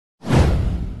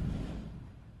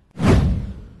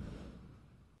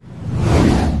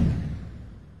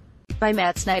by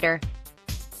Matt Snyder.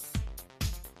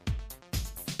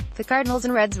 The Cardinals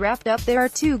and Reds wrapped up their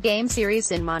two-game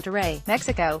series in Monterrey,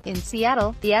 Mexico. In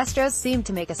Seattle, the Astros seemed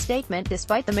to make a statement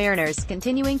despite the Mariners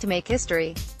continuing to make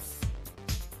history.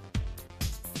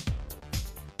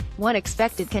 One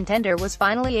expected contender was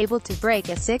finally able to break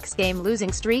a six-game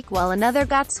losing streak while another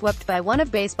got swept by one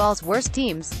of baseball's worst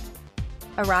teams.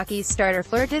 A Rockies starter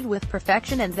flirted with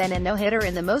perfection and then a no-hitter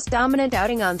in the most dominant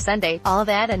outing on Sunday. All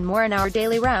that and more in our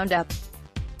daily roundup.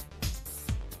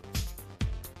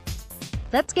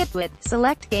 Let's get to it.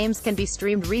 Select games can be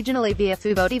streamed regionally via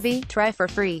Fubo TV. Try for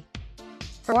free.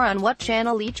 For more on what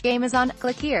channel each game is on,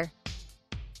 click here.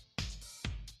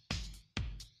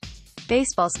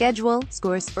 Baseball schedule,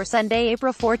 scores for Sunday,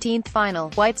 April 14th. Final: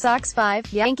 White Sox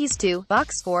 5, Yankees 2,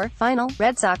 box score. Final: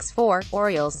 Red Sox 4,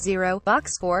 Orioles 0,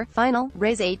 box score. Final: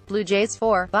 Rays 8, Blue Jays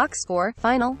 4, box score.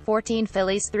 Final: 14,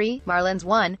 Phillies 3, Marlins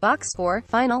 1, box score.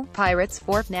 Final: Pirates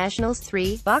 4, Nationals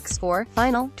 3, box score.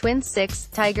 Final: Twins 6,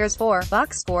 Tigers 4,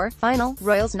 box score. Final: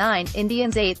 Royals 9,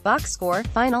 Indians 8, box score.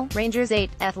 Final: Rangers 8,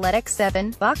 Athletics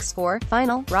 7, box score.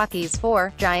 Final: Rockies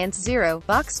 4, Giants 0,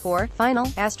 box score. Final: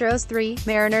 Astros 3,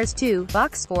 Mariners 2,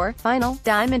 box score. Final: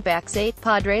 Diamondbacks 8,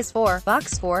 Padres 4,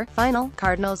 box score. Final: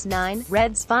 Cardinals 9,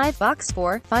 Reds 5, box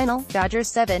score. Final: Dodgers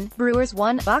 7, Brewers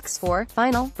 1, box score.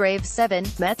 Final: Braves 7,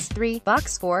 Mets 3,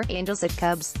 box score. Angels at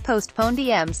Cubs. Postponed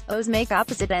DMs. O's make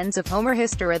opposite ends of homer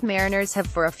history. The Mariners have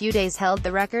for a few days held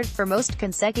the record for most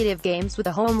consecutive games with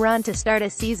a home run to start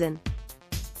a season.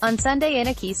 On Sunday in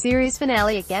a key series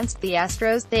finale against the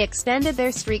Astros, they extended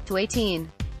their streak to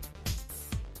 18.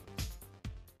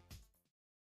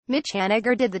 Mitch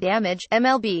Haniger did the damage.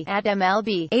 MLB, at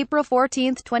MLB, April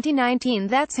 14, 2019.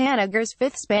 That's Haniger's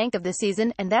fifth spank of the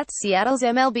season, and that's Seattle's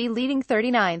MLB leading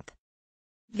 39th.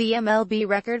 The MLB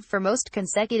record for most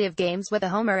consecutive games with a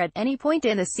homer at any point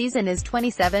in the season is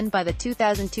 27 by the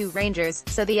 2002 Rangers,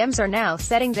 so the M's are now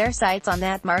setting their sights on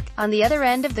that mark. On the other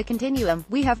end of the continuum,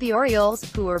 we have the Orioles,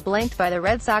 who were blanked by the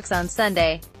Red Sox on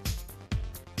Sunday.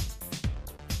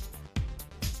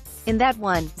 In that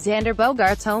one, Xander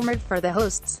Bogaerts homered for the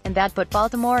hosts, and that put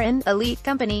Baltimore in elite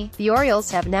company. The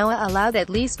Orioles have now allowed at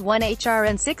least one HR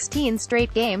in 16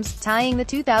 straight games, tying the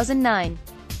 2009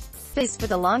 Phillies for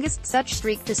the longest such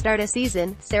streak to start a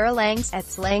season. Sarah Langs, at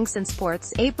Slangson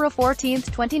Sports, April 14,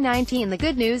 2019. The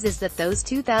good news is that those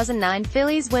 2009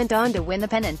 Phillies went on to win the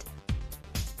pennant.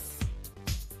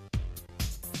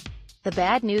 The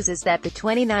bad news is that the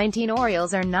 2019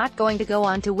 Orioles are not going to go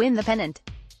on to win the pennant.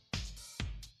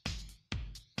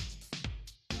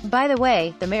 By the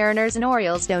way, the Mariners and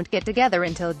Orioles don't get together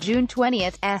until June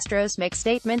 20th. Astros make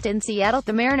statement in Seattle.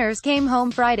 The Mariners came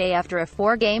home Friday after a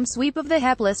four-game sweep of the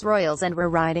hapless Royals and were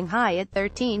riding high at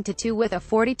 13-2 with a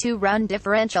 42-run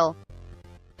differential.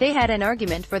 They had an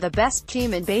argument for the best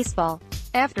team in baseball.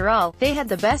 After all, they had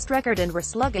the best record and were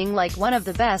slugging like one of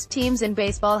the best teams in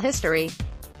baseball history.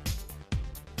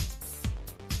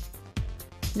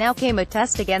 Now came a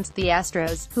test against the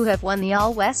Astros, who have won the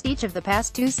All-West each of the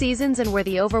past two seasons and were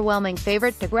the overwhelming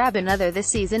favorite to grab another this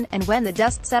season, and when the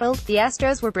dust settled, the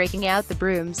Astros were breaking out the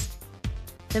brooms.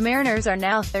 The Mariners are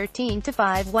now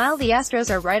 13-5 while the Astros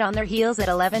are right on their heels at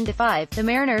 11-5. The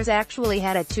Mariners actually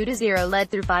had a 2-0 lead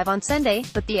through 5 on Sunday,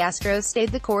 but the Astros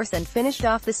stayed the course and finished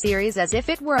off the series as if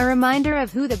it were a reminder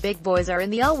of who the big boys are in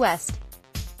the All-West.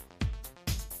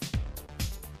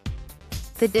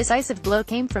 The decisive blow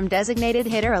came from designated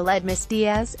hitter Aledmys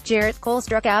Diaz. Jarrett Cole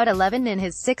struck out 11 in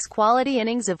his 6 quality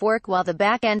innings of work, while the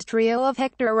back-end trio of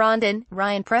Hector Rondon,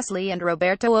 Ryan Presley and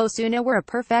Roberto Osuna were a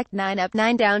perfect 9-up,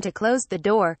 9-down to close the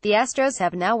door. The Astros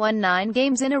have now won 9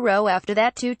 games in a row after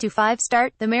that 2-5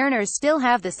 start. The Mariners still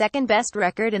have the second-best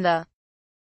record in the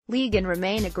league and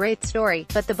remain a great story,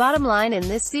 but the bottom line in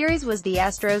this series was the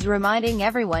Astros reminding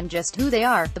everyone just who they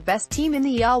are, the best team in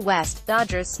the All-West.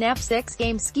 Dodgers snapped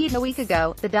 6-game skid a week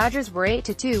ago. The Dodgers were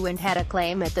 8-2 and had a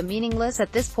claim at the meaningless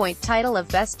at this point title of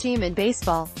best team in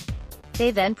baseball.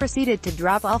 They then proceeded to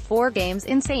drop all 4 games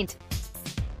in St.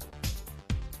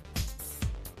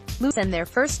 Louis and their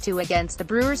first 2 against the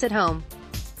Brewers at home.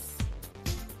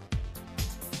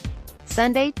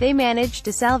 Sunday, they managed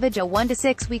to salvage a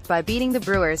 1-6 week by beating the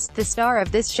Brewers. The star of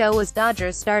this show was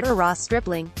Dodgers starter Ross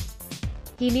Stripling.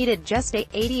 He needed just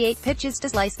 88 pitches to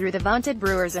slice through the vaunted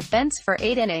Brewers offense for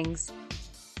 8 innings.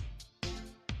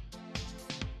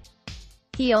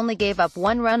 He only gave up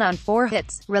 1 run on 4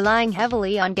 hits, relying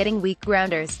heavily on getting weak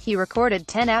grounders. He recorded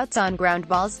 10 outs on ground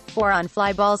balls, 4 on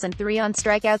fly balls and 3 on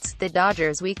strikeouts. The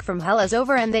Dodgers' week from hell is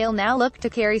over and they'll now look to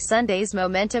carry Sunday's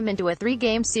momentum into a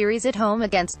 3-game series at home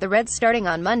against the Reds starting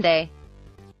on Monday.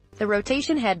 The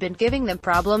rotation had been giving them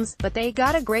problems, but they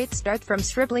got a great start from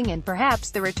Stripling, and perhaps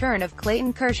the return of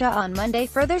Clayton Kershaw on Monday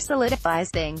further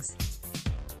solidifies things.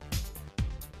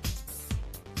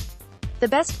 The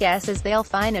best guess is they'll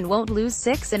find and won't lose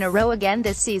 6 in a row again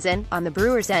this season. On the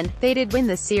Brewers' end, they did win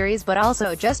this series but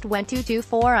also just went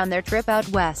 2-4 on their trip out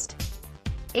west.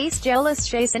 Ace Jolis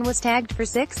Chasson was tagged for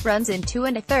 6 runs in 2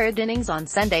 1/3 innings on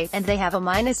Sunday, and they have a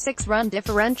 -6 run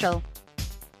differential.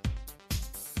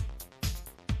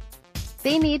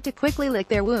 They need to quickly lick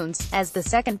their wounds, as the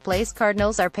second-place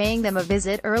Cardinals are paying them a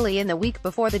visit early in the week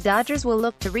before the Dodgers will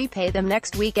look to repay them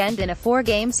next weekend in a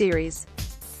 4-game series.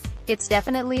 It's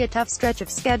definitely a tough stretch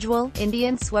of schedule.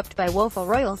 Indians swept by woeful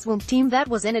Royals. One team that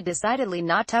was in a decidedly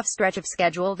not tough stretch of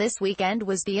schedule this weekend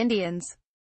was the Indians.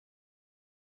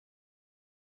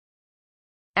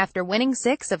 After winning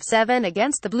 6 of 7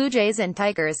 against the Blue Jays and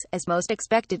Tigers, as most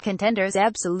expected contenders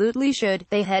absolutely should,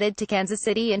 they headed to Kansas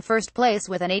City in first place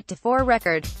with an 8-4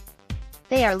 record.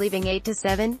 They are leaving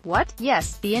 8-7. What?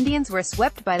 Yes, the Indians were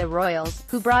swept by the Royals,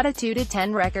 who brought a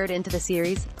 2-10 record into the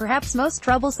series. Perhaps most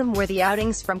troublesome were the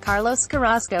outings from Carlos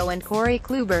Carrasco and Corey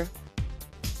Kluber.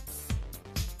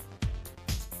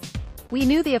 We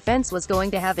knew the offense was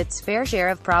going to have its fair share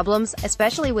of problems,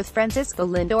 especially with Francisco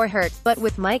Lindor hurt, but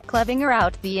with Mike Clevinger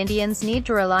out, the Indians need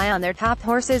to rely on their top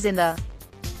horses in the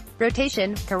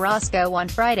rotation. Carrasco on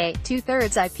Friday,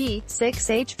 2/3 IP,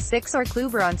 6H6 or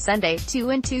Kluber on Sunday, 2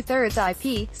 2/3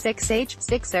 IP,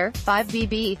 6H6er, 5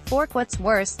 BB, 4. What's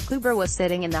worse, Kluber was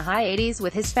sitting in the high 80s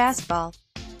with his fastball.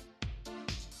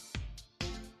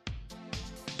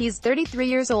 He's 33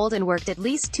 years old and worked at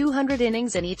least 200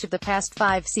 innings in each of the past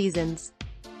 5 seasons.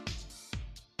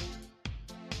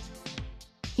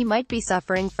 He might be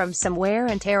suffering from some wear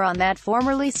and tear on that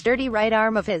formerly sturdy right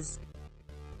arm of his.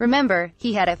 Remember,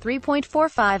 he had a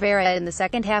 3.45 ERA in the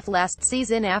second half last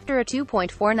season after a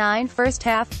 2.49 first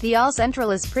half. The All Central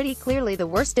is pretty clearly the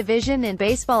worst division in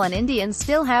baseball, and Indians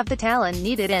still have the talent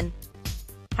needed in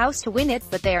house to win it,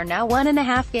 but they are now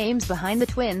 1.5 games behind the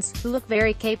Twins, who look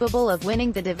very capable of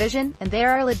winning the division, and there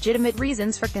are legitimate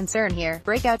reasons for concern here.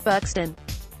 Breakout Buxton.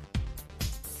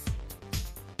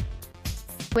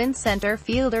 Twins center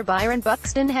fielder Byron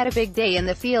Buxton had a big day in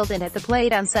the field and at the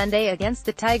plate on Sunday against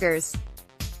the Tigers.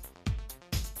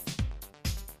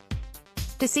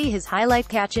 To see his highlight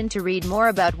catch and to read more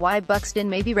about why Buxton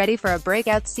may be ready for a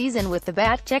breakout season with the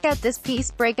bat, check out this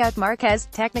piece. Breakout Marquez.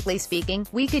 Technically speaking,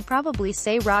 we could probably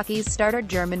say Rockies starter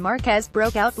German Marquez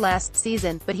broke out last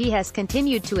season, but he has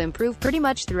continued to improve pretty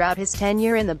much throughout his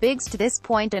tenure in the bigs to this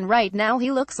point, and right now he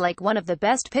looks like one of the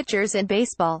best pitchers in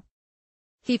baseball.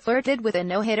 He flirted with a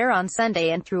no-hitter on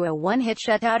Sunday and threw a 1-hit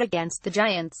shutout against the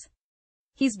Giants.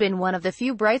 He's been one of the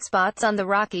few bright spots on the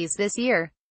Rockies this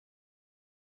year.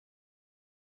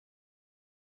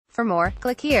 For more,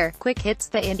 click here. Quick hits: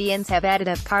 the Indians have added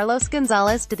up Carlos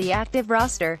Gonzalez to the active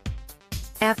roster.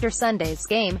 After Sunday's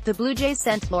game, the Blue Jays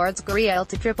sent Lourdes Gurriel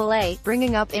to AAA,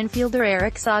 bringing up infielder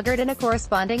Eric Sogard in a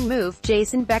corresponding move.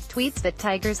 Jason Beck tweets that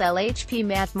Tigers LHP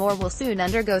Matt Moore will soon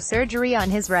undergo surgery on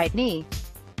his right knee.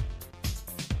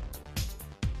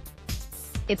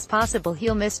 It's possible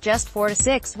he'll miss just 4 to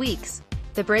 6 weeks.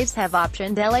 The Braves have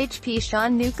optioned LHP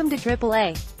Sean Newcomb to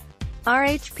AAA.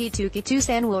 RHP Touki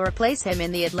Toussaint will replace him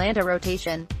in the Atlanta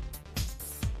rotation.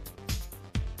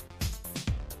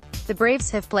 The Braves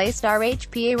have placed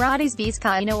RHP Arodys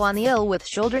Vizcaino on the IL with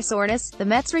shoulder soreness. The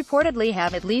Mets reportedly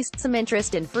have at least some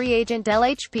interest in free agent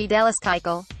LHP Dallas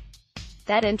Keuchel.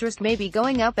 That interest may be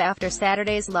going up after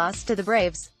Saturday's loss to the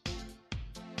Braves.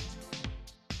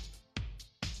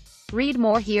 Read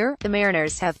more here. The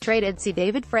Mariners have traded C.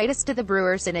 David Freitas to the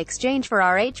Brewers in exchange for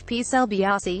RHP Sel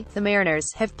Biasi. The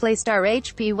Mariners have placed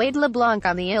RHP Wade LeBlanc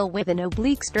on the IL with an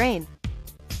oblique strain.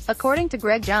 According to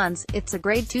Greg Johns, it's a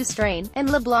grade 2 strain, and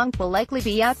LeBlanc will likely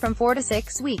be out from 4 to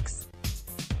 6 weeks.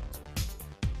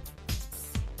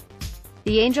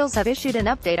 The Angels have issued an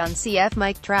update on CF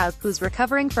Mike Trout, who's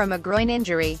recovering from a groin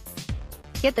injury.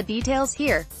 Get the details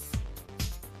here.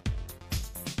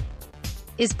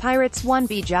 Is Pirates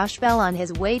 1B Josh Bell on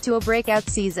his way to a breakout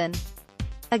season?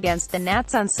 Against the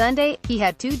Nats on Sunday, he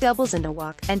had 2 doubles and a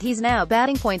walk, and he's now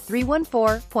batting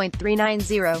 .314,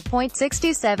 .390,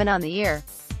 .627 on the year.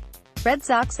 Red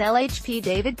Sox LHP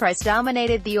David Price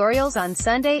dominated the Orioles on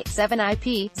Sunday, 7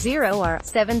 IP, 0 R,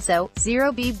 7 SO,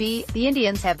 0 BB. The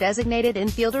Indians have designated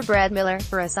infielder Brad Miller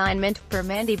for assignment, per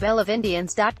Mandy Bell of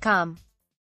Indians.com.